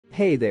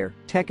Hey there,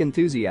 tech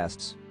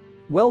enthusiasts.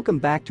 Welcome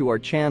back to our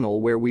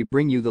channel where we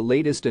bring you the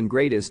latest and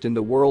greatest in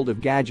the world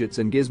of gadgets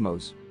and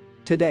gizmos.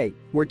 Today,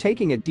 we're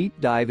taking a deep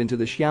dive into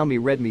the Xiaomi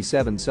Redmi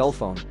 7 cell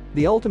phone,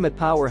 the ultimate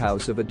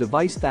powerhouse of a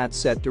device that's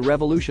set to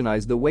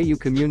revolutionize the way you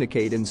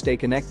communicate and stay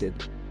connected.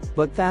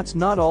 But that's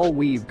not all,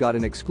 we've got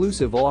an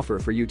exclusive offer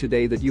for you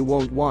today that you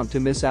won't want to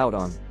miss out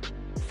on.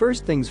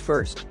 First things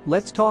first,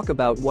 let's talk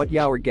about what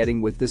you're getting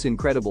with this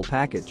incredible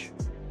package.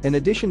 In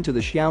addition to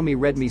the Xiaomi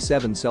Redmi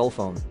 7 cell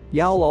phone,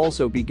 you'll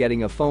also be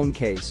getting a phone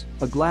case,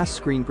 a glass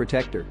screen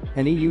protector,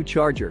 an EU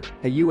charger,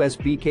 a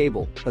USB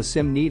cable, a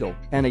SIM needle,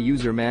 and a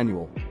user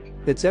manual.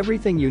 It's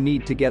everything you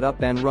need to get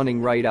up and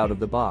running right out of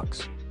the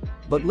box.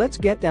 But let's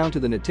get down to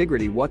the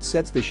nitty-gritty. What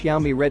sets the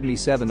Xiaomi Redmi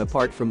 7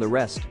 apart from the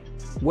rest?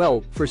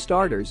 Well, for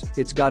starters,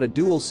 it's got a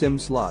dual SIM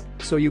slot,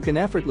 so you can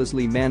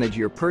effortlessly manage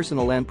your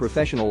personal and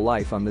professional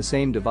life on the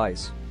same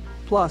device.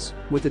 Plus,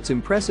 with its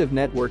impressive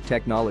network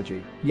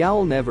technology,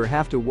 you'll never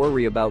have to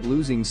worry about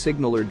losing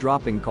signal or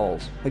dropping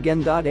calls.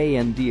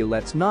 And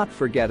let's not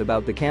forget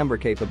about the camera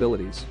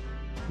capabilities.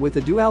 With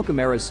a dual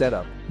camera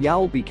setup,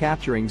 you'll be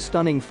capturing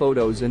stunning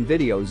photos and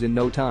videos in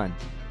no time.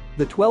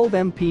 The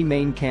 12MP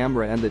main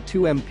camera and the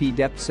 2MP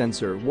depth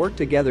sensor work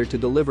together to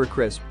deliver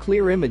crisp,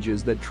 clear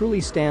images that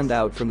truly stand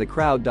out from the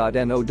crowd.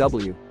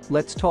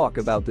 Let's talk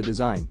about the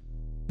design.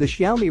 The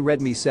Xiaomi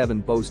Redmi 7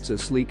 boasts a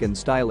sleek and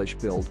stylish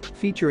build,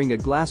 featuring a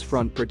glass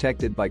front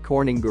protected by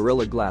Corning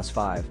Gorilla Glass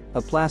 5,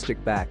 a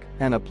plastic back,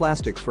 and a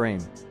plastic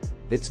frame.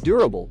 It's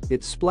durable,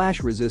 it's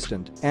splash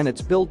resistant, and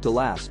it's built to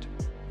last.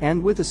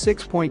 And with a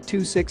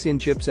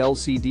 6.26-inch IPS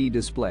LCD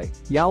display,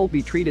 you'll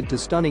be treated to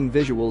stunning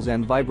visuals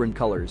and vibrant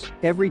colors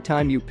every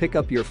time you pick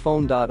up your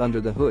phone.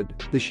 Under the hood,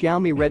 the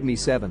Xiaomi Redmi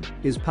 7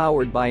 is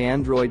powered by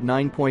Android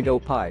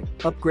 9.0 Pie,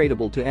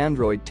 upgradable to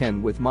Android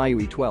 10 with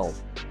MIUI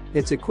 12.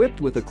 It's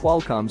equipped with a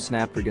Qualcomm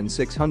Snapdragon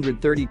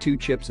 632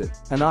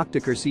 chipset, an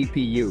octa-core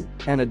CPU,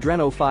 and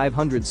Adreno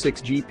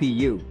 506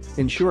 GPU,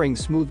 ensuring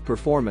smooth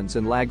performance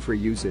and lag-free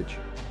usage.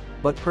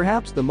 But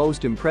perhaps the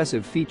most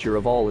impressive feature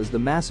of all is the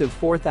massive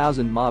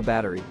 4000 mAh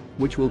battery,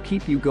 which will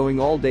keep you going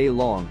all day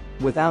long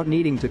without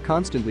needing to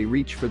constantly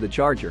reach for the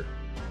charger.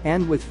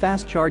 And with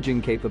fast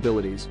charging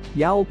capabilities,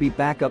 you'll be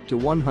back up to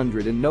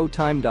 100 in no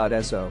time.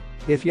 So,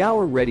 if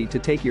you're ready to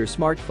take your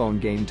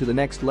smartphone game to the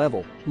next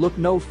level, look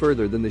no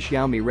further than the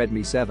Xiaomi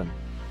Redmi 7.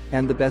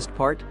 And the best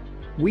part?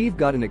 We've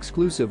got an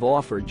exclusive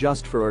offer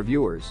just for our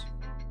viewers.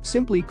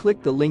 Simply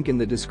click the link in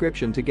the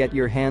description to get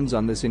your hands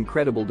on this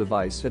incredible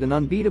device at an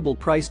unbeatable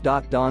price.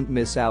 Don't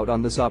miss out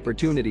on this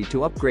opportunity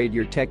to upgrade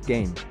your tech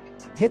game.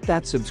 Hit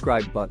that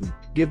subscribe button,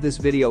 give this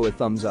video a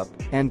thumbs up,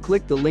 and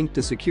click the link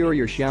to secure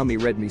your Xiaomi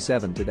Redmi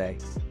 7 today.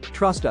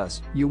 Trust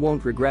us, you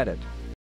won't regret it.